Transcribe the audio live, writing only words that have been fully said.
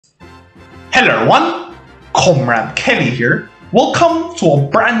Hello everyone, Comrade Kelly here. Welcome to a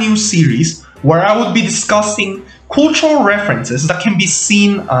brand new series where I would be discussing cultural references that can be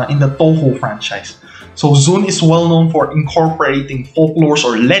seen in the Touhou franchise. So ZUN is well known for incorporating folklores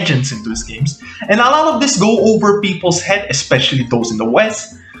or legends into his games, and a lot of this go over people's head, especially those in the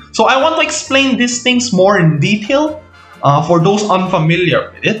West. So I want to explain these things more in detail for those unfamiliar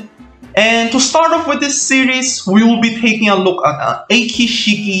with it. And to start off with this series, we will be taking a look at Eiki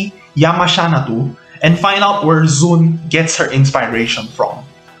Shiki Yamaxanadu and find out where ZUN gets her inspiration from.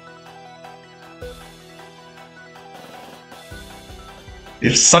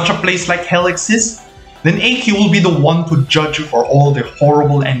 If such a place like hell exists, then Eiki will be the one to judge you for all the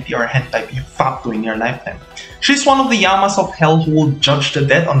horrible NTR hentai you fapped to in your lifetime. She's one of the Yamas of hell who will judge the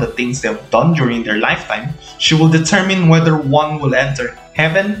dead on the things they have done during their lifetime. She will determine whether one will enter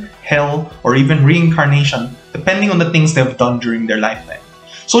heaven, hell, or even reincarnation, depending on the things they have done during their lifetime.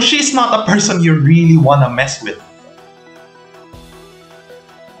 So she's not a person you really wanna mess with.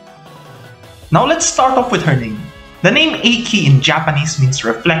 Now let's start off with her name. The name Eiki in Japanese means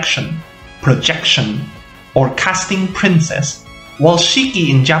reflection, projection, or casting princess, while Shiki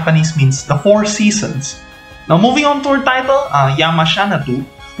in Japanese means the four seasons. Now moving on to her title, Yamaxanadu,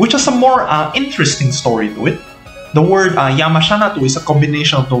 which has a more interesting story to it. The word Yamaxanadu is a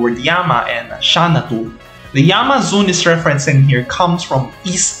combination of the word Yama and Xanadu. The Yama ZUN is referencing here comes from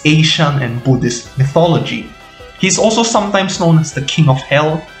East Asian and Buddhist mythology. He is also sometimes known as the King of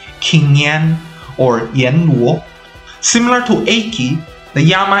Hell, King Yan, or Yenwo. Similar to Eiki, the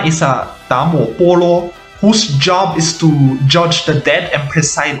Yama is a Damo Polo whose job is to judge the dead and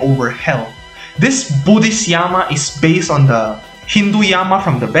preside over hell. This Buddhist Yama is based on the Hindu Yama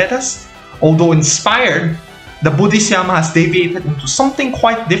from the Vedas. Although inspired, the Buddhist Yama has deviated into something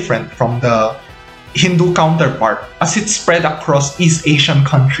quite different from the Hindu counterpart as it spread across East Asian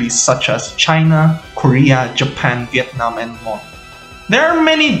countries such as China, Korea, Japan, Vietnam, and more. There are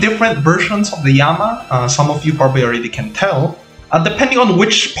many different versions of the Yama, some of you probably already can tell, depending on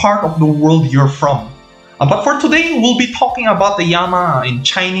which part of the world you're from. But for today, we'll be talking about the Yama in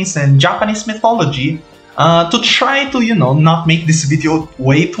Chinese and Japanese mythology to try to, not make this video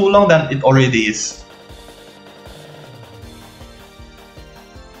way too long than it already is.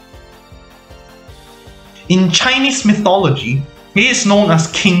 In Chinese mythology, he is known as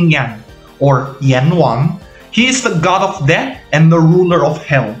King Yan, or Yan Wang. He is the god of death and the ruler of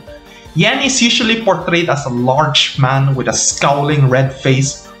hell. Yan is usually portrayed as a large man with a scowling red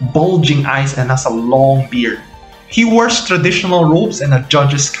face, bulging eyes, and has a long beard. He wears traditional robes and a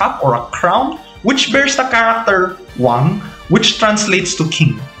judge's cap or a crown, which bears the character Wang, which translates to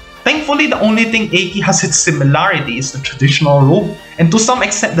king. Thankfully, the only thing Eiki has its similarity is the traditional robe and to some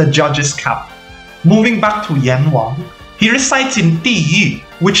extent the judge's cap. Moving back to Yan Wang, he resides in Touhou,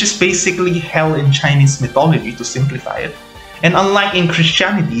 which is basically hell in Chinese mythology to simplify it. And unlike in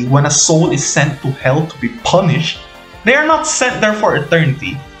Christianity, when a soul is sent to hell to be punished, they are not sent there for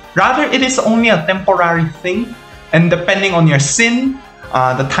eternity. Rather, it is only a temporary thing, and depending on your sin,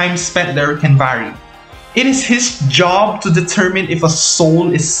 the time spent there can vary. It is his job to determine if a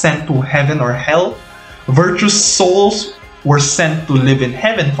soul is sent to heaven or hell. Virtuous souls were sent to live in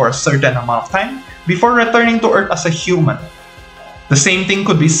heaven for a certain amount of time before returning to earth as a human. The same thing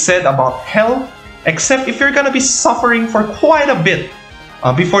could be said about hell, except if you're gonna be suffering for quite a bit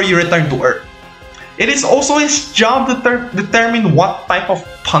before you return to earth. It is also his job to determine what type of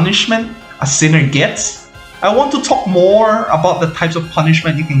punishment a sinner gets. I want to talk more about the types of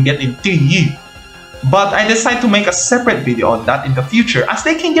punishment you can get in Touhou, but I decided to make a separate video on that in the future as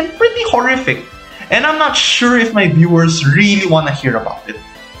they can get pretty horrific, and I'm not sure if my viewers really want to hear about it.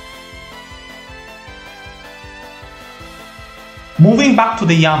 Moving back to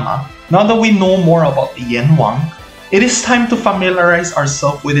the Yama, now that we know more about the Yan Wang, it is time to familiarize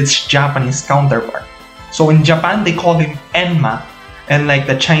ourselves with its Japanese counterpart. So in Japan, they call him Enma, and like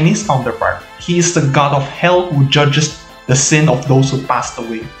the Chinese counterpart, he is the god of hell who judges the sin of those who passed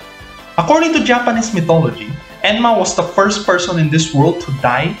away. According to Japanese mythology, Enma was the first person in this world to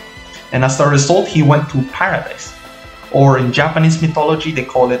die, and as a result, he went to paradise. Or in Japanese mythology, they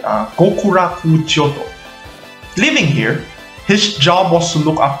call it Gokuraku Jodo. Living here, his job was to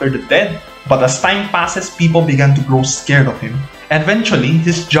look after the dead, but as time passes, people began to grow scared of him. Eventually,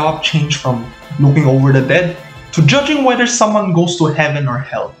 his job changed from looking over the dead to judging whether someone goes to heaven or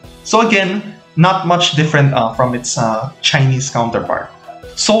hell. So again, not much different from its Chinese counterpart.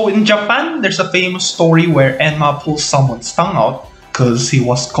 So in Japan, there's a famous story where Enma pulls someone's tongue out because he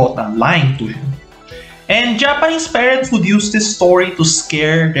was caught lying to him. And Japanese parents would use this story to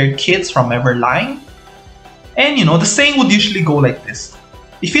scare their kids from ever lying. And the saying would usually go like this: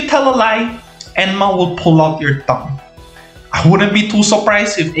 if you tell a lie, Enma will pull out your tongue. I wouldn't be too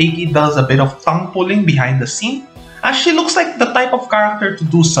surprised if Eiki does a bit of tongue pulling behind the scene, as she looks like the type of character to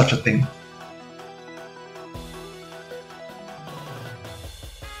do such a thing.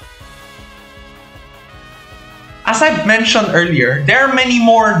 As I mentioned earlier, there are many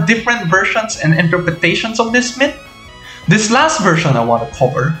more different versions and interpretations of this myth. This last version I want to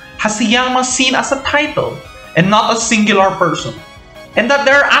cover has the Yama seen as a title and not a singular person, and that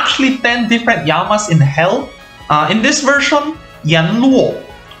there are actually 10 different Yamas in hell. In this version, Yan Luo,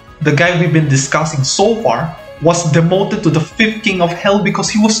 the guy we've been discussing so far, was demoted to the 5th king of hell because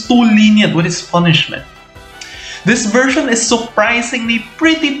he was too lenient with his punishment. This version is surprisingly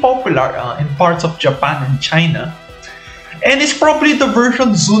pretty popular in parts of Japan and China, and it's probably the version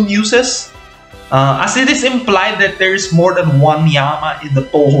Zun uses, as it is implied that there is more than one Yama in the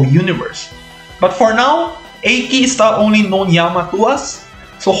Touhou universe. But for now, Eiki is the only known Yama to us,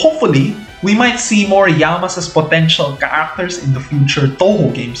 so hopefully we might see more Yamas as potential characters in the future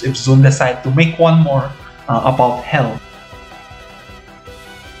Touhou games if Zun decides to make one more about hell.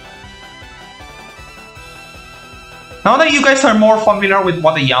 Now that you guys are more familiar with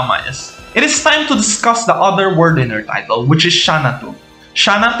what a Yama is, it is time to discuss the other word in her title, which is Shanatu.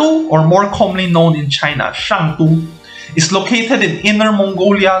 Shanatu, or more commonly known in China, Shangtu, is located in Inner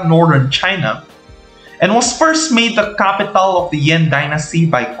Mongolia, northern China, and was first made the capital of the Yan dynasty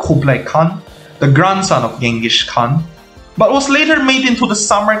by Kublai Khan, the grandson of Genghis Khan, but was later made into the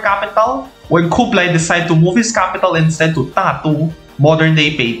summer capital when Kublai decided to move his capital instead to Touhou,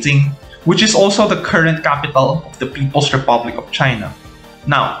 modern-day Beijing, which is also the current capital of the People's Republic of China.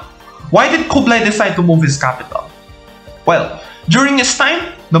 Now, why did Kublai decide to move his capital? Well, during his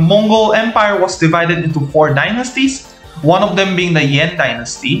time, the Mongol Empire was divided into 4 dynasties, one of them being the Yan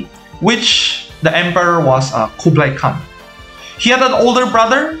dynasty, which the emperor was Kublai Khan. He had an older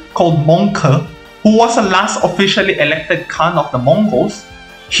brother called Mongke, who was the last officially elected Khan of the Mongols.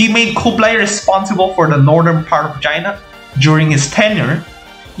 He made Kublai responsible for the northern part of China during his tenure.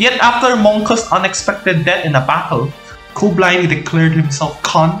 Yet after Mongke's unexpected death in a battle, Kublai declared himself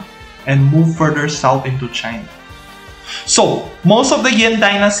Khan and moved further south into China. So, most of the Yan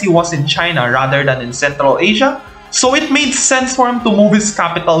dynasty was in China rather than in Central Asia, so it made sense for him to move his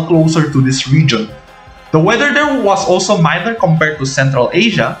capital closer to this region. The weather there was also milder compared to Central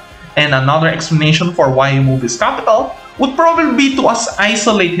Asia, and another explanation for why he moved his capital would probably be to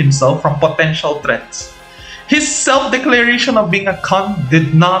isolate himself from potential threats. His self-declaration of being a Khan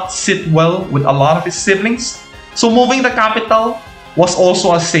did not sit well with a lot of his siblings, so moving the capital was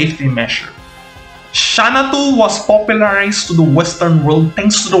also a safety measure. Shanatu was popularized to the Western world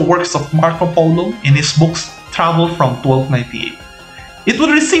thanks to the works of Marco Polo in his books Travel from 1298. It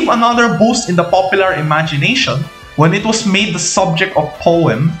would receive another boost in the popular imagination when it was made the subject of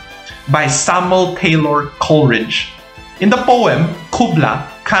poem by Samuel Taylor Coleridge. In the poem, Kubla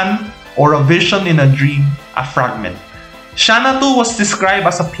Khan, or a vision in a dream, a fragment. Shanatu was described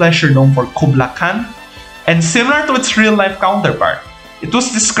as a pleasure dome for Kubla Khan, and similar to its real-life counterpart, it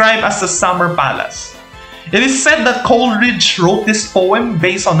was described as the summer palace. It is said that Coleridge wrote this poem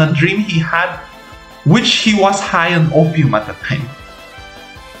based on a dream he had, which he was high on opium at the time.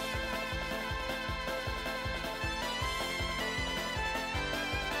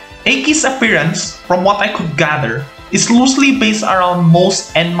 Eiki's appearance, from what I could gather, is loosely based around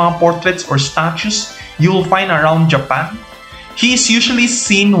most Enma portraits or statues you will find around Japan. He is usually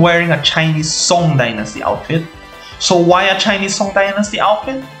seen wearing a Chinese Song Dynasty outfit. So why a Chinese Song Dynasty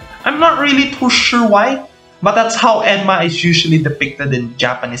outfit? I'm not really too sure why, but that's how Enma is usually depicted in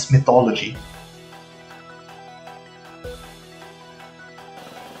Japanese mythology.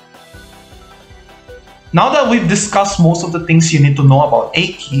 Now that we've discussed most of the things you need to know about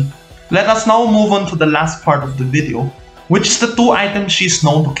Eiki, let us now move on to the last part of the video, which is the 2 items she's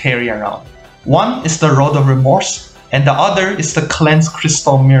known to carry around. One is the Rod of Remorse, and the other is the Cleansed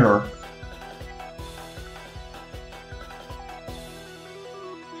Crystal Mirror.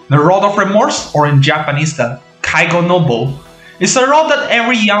 The Rod of Remorse, or in Japanese the Kaigo Nobo, is a rod that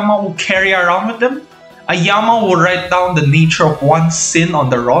every Yama will carry around with them. A Yama will write down the nature of one's sin on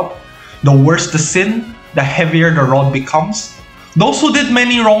the rod. The worse the sin, the heavier the rod becomes. Those who did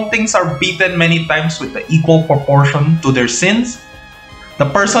many wrong things are beaten many times with the equal proportion to their sins. The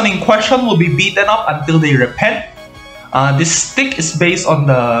person in question will be beaten up until they repent. This stick is based on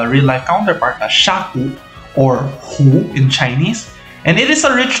the real-life counterpart, the shaku, or hu in Chinese, and it is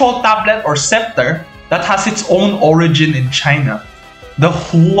a ritual tablet or scepter that has its own origin in China. The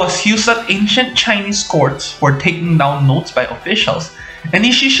hu was used at ancient Chinese courts for taking down notes by officials, and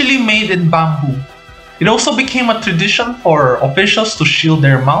is usually made in bamboo. It also became a tradition for officials to shield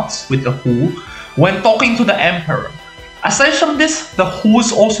their mouths with a hu when talking to the emperor. Aside from this, the hu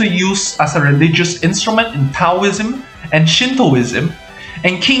is also used as a religious instrument in Taoism and Shintoism,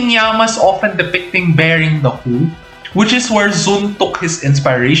 and King Yama is often depicting bearing the hu, which is where Zun took his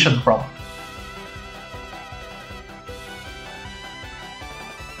inspiration from.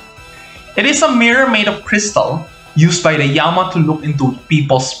 It is a mirror made of crystal, used by the Yama to look into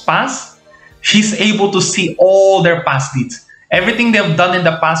people's past. He's able to see all their past deeds. Everything they've done in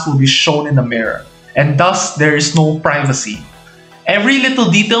the past will be shown in the mirror, and thus there is no privacy. Every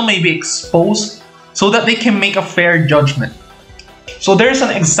little detail may be exposed so that they can make a fair judgment. So there is an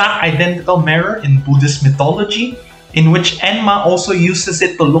exact identical mirror in Buddhist mythology, in which Enma also uses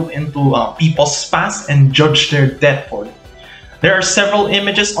it to look into people's past and judge their death for it. There are several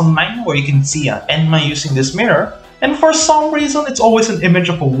images online where you can see Enma using this mirror, and for some reason it's always an image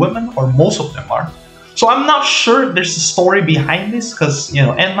of a woman, or most of them are. So I'm not sure if there's a story behind this, because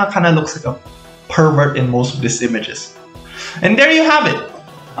Enma kind of looks like a pervert in most of these images. And there you have it,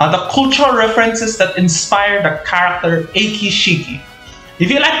 the cultural references that inspire the character Eiki Shiki. If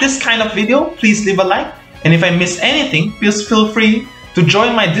you like this kind of video, please leave a like, and if I miss anything, please feel free to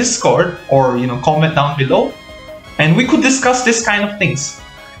join my Discord or comment down below, and we could discuss this kind of things.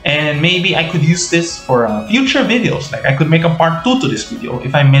 And maybe I could use this for future videos. Like I could make a part 2 to this video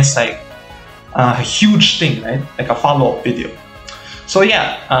if I miss like a huge thing, right? Like a follow-up video. So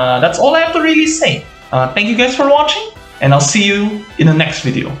yeah, that's all I have to really say. Thank you guys for watching, and I'll see you in the next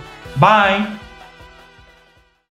video. Bye!